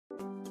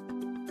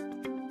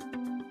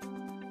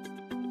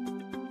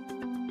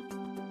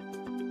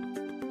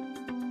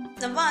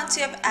Now once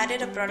you have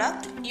added a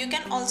product, you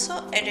can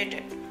also edit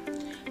it.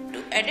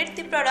 To edit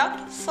the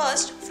product,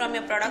 first from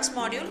your products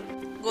module,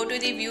 go to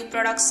the view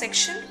products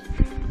section.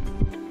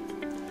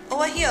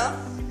 Over here,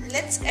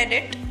 let's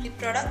edit the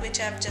product which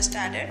I have just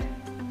added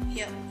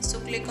here. So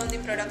click on the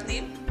product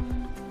name.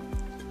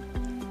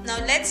 Now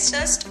let's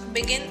just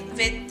begin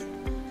with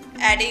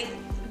adding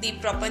the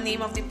proper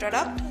name of the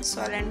product.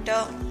 So I'll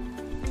enter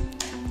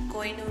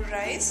Kohinoor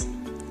rice.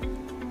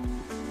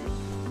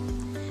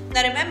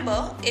 Now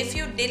remember, if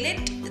you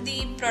delete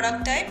the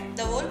product type,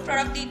 the whole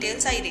product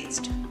details are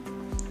erased.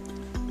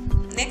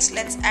 Next,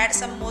 let's add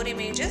some more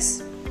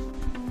images.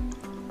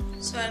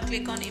 So I'll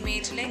click on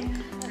image link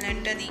and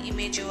enter the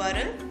image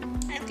URL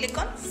and click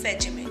on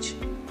fetch image.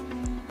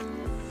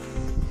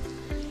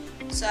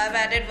 So I've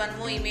added one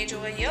more image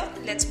over here.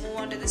 Let's move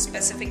on to the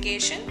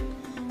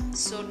specification.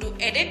 So to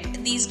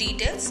edit these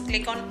details,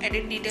 click on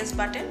edit details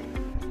button.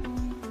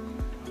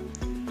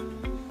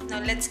 Now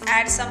let's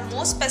add some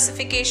more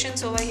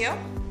specifications over here.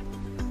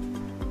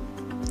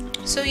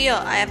 So here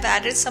I have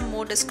added some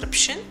more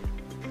description.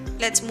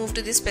 Let's move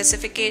to the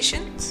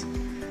specifications.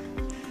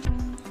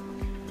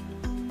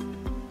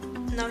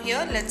 Now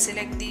here let's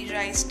select the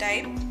rice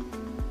type.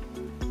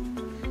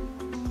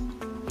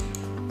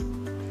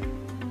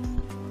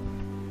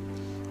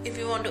 If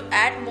you want to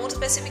add more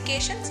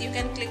specifications, you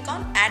can click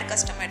on add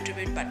custom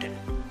attribute button.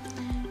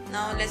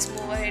 Now let's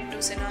move ahead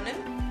to synonym.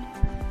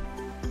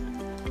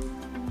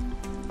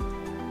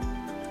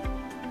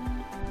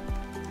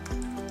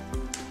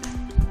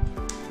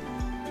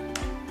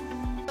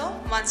 So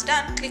once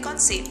done, click on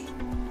save.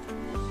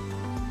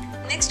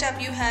 Next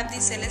up you have the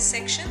sellers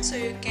section, so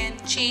you can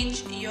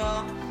change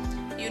your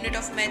unit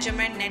of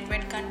measurement, net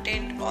weight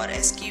content or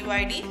SKU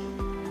ID.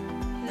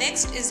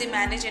 Next is the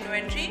manage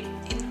inventory.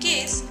 In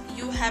case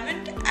you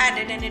haven't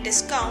added any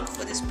discount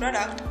for this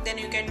product, then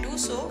you can do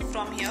so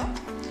from here.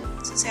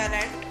 So say I'll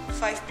add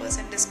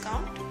 5%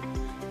 discount,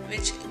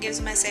 which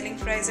gives my selling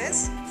price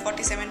as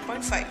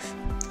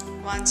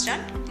 47.5. Once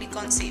done, click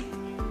on save.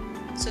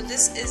 So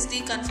this is the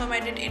confirm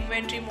edit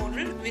inventory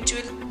modal, which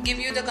will give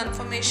you the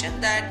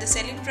confirmation that the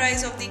selling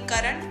price of the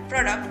current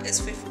product is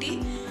 50,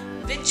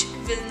 which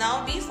will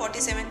now be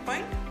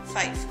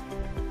 47.5.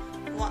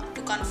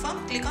 To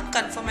confirm, click on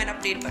confirm and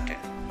update button.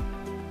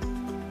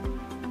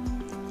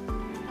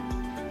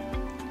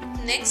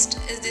 Next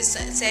is this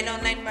sell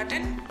online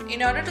button.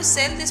 In order to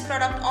sell this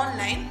product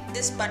online,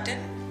 this button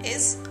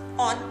is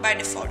on by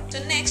default. So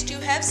next you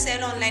have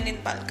sell online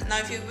in bulk. Now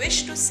if you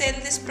wish to sell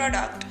this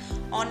product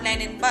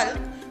online in bulk,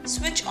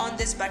 switch on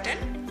this button.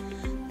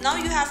 Now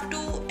you have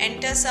to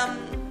enter some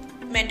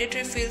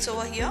mandatory fields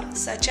over here,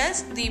 such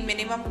as the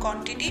minimum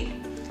quantity.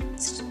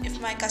 If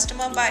my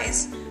customer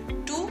buys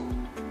 2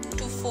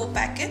 to 4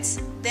 packets,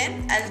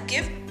 then I'll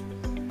give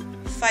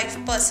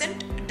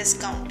 5%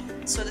 discount.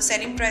 So the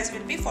selling price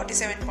will be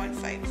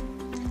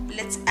 47.5.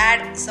 Let's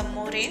add some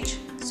more range.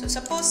 So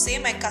suppose say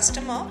my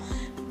customer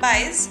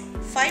buys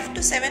 5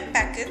 to 7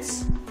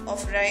 packets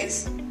of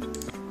rice,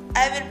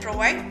 I will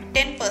provide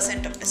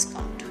 10% of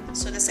discount.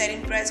 So the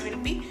selling price will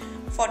be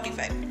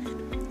 45.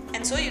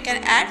 And so you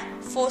can add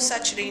 4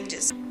 such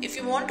ranges. If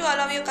you want to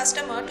allow your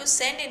customer to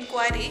send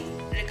inquiry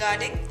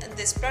regarding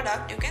this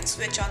product, you can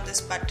switch on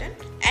this button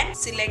and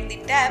select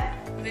the tab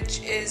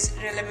which is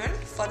relevant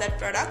for that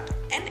product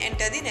and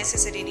enter the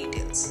necessary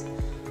details.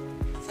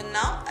 For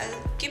now,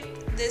 I'll keep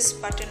this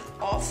button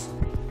off.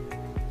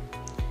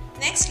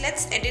 Next,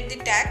 let's edit the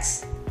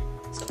tags.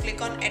 So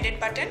click on edit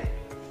button.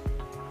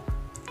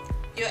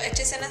 Your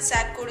HSN and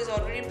SAT code is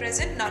already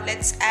present. Now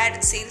let's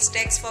add sales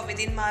tax for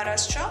within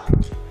Maharashtra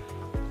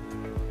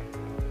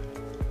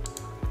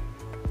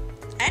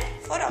and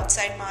for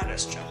outside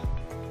Maharashtra.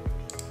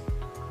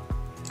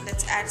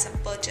 Let's add some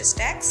purchase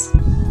tax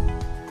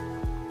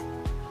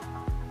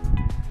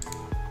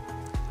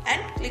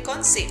and click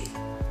on save.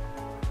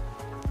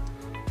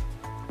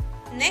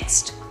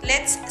 Next,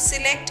 let's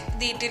select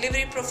the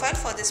delivery profile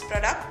for this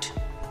product.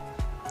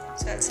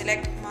 So I'll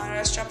select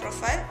Maharashtra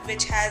profile,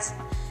 which has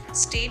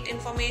state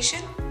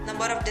information,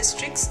 number of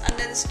districts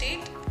under the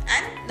state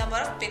and number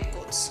of pin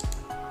codes.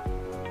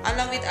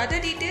 Along with other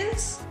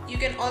details, you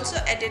can also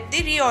edit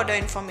the reorder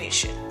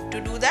information. To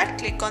do that,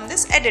 click on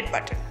this edit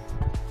button.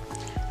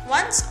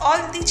 Once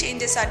all the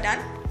changes are done,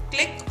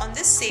 click on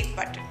this save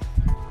button.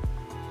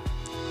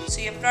 So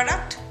your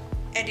product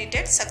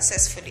edited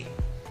successfully.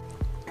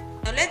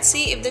 Now let's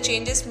see if the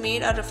changes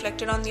made are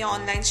reflected on the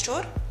online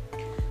store.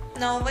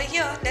 Now over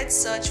here, let's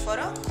search for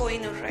a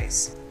Kohinoor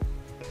rice.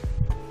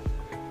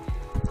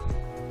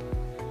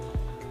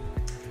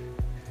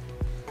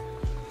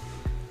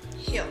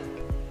 Here.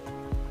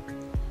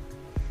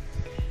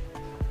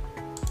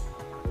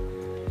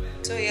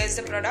 So here's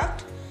the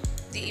product,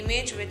 the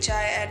image which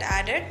I had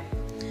added,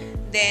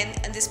 then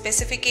the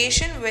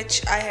specification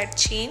which I had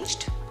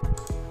changed,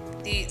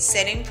 the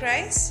selling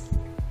price.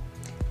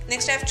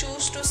 Next I have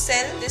choose to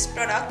sell this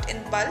product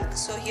in bulk.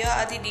 So here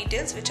are the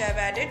details which I have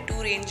added,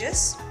 2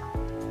 ranges,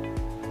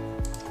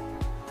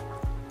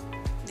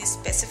 the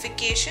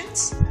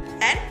specifications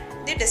and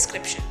the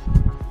description.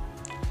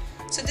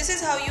 So this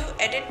is how you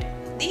edit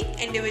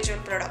the individual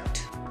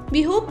product.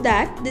 We hope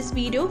that this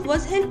video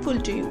was helpful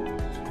to you.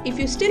 If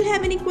you still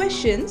have any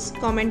questions,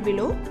 comment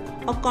below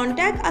or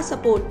contact our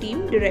support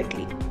team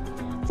directly.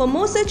 For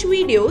more such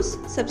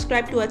videos,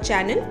 subscribe to our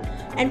channel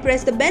and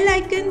press the bell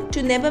icon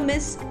to never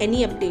miss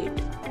any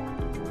update.